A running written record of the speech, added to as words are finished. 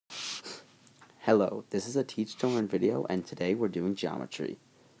Hello, this is a Teach to Learn video, and today we're doing geometry.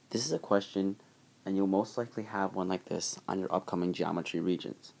 This is a question, and you'll most likely have one like this on your upcoming geometry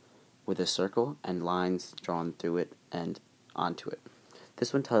Regents, with a circle and lines drawn through it and onto it.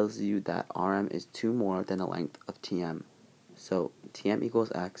 This one tells you that RM is 2 more than the length of TM. So TM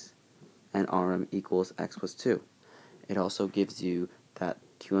equals x, and RM equals x plus 2. It also gives you that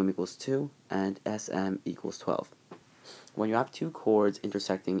QM equals 2, and SM equals 12. When you have two chords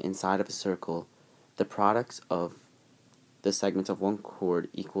intersecting inside of a circle, the products of the segments of one chord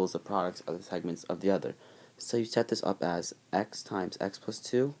equals the products of the segments of the other. So you set this up as x times x plus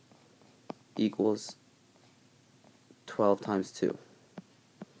 2 equals 12 times 2.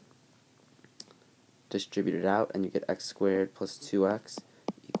 Distribute it out and you get x squared plus 2x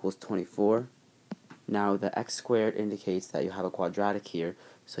equals 24. Now the x squared indicates that you have a quadratic here,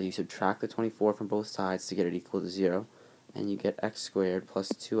 so you subtract the 24 from both sides to get it equal to 0, and you get x squared plus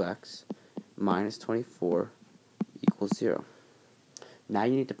 2x minus 24 equals 0. Now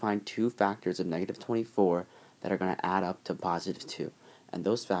you need to find two factors of negative 24 that are going to add up to positive 2, and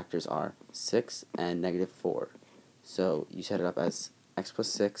those factors are 6 and negative 4. So you set it up as x plus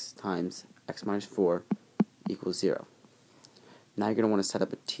 6 times x minus 4 equals 0. Now you're going to want to set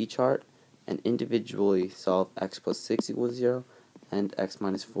up a t-chart and individually solve x plus 6 equals 0 and x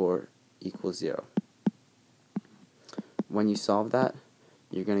minus 4 equals 0. When you solve that,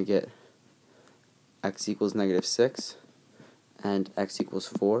 you're going to get x equals negative 6 and x equals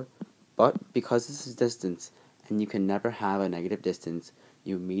 4, but because this is distance and you can never have a negative distance,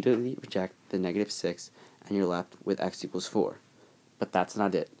 you immediately reject the negative 6 and you're left with x equals 4. But that's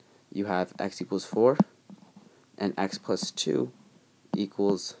not it. You have x equals 4 and x plus 2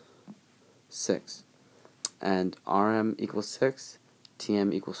 equals 6. And RM equals 6,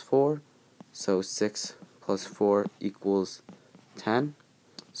 TM equals 4, so 6 plus 4 equals 10.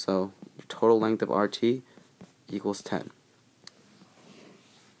 So your total length of RT equals 10.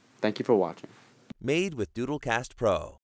 Thank you for watching. Made with Doodlecast Pro.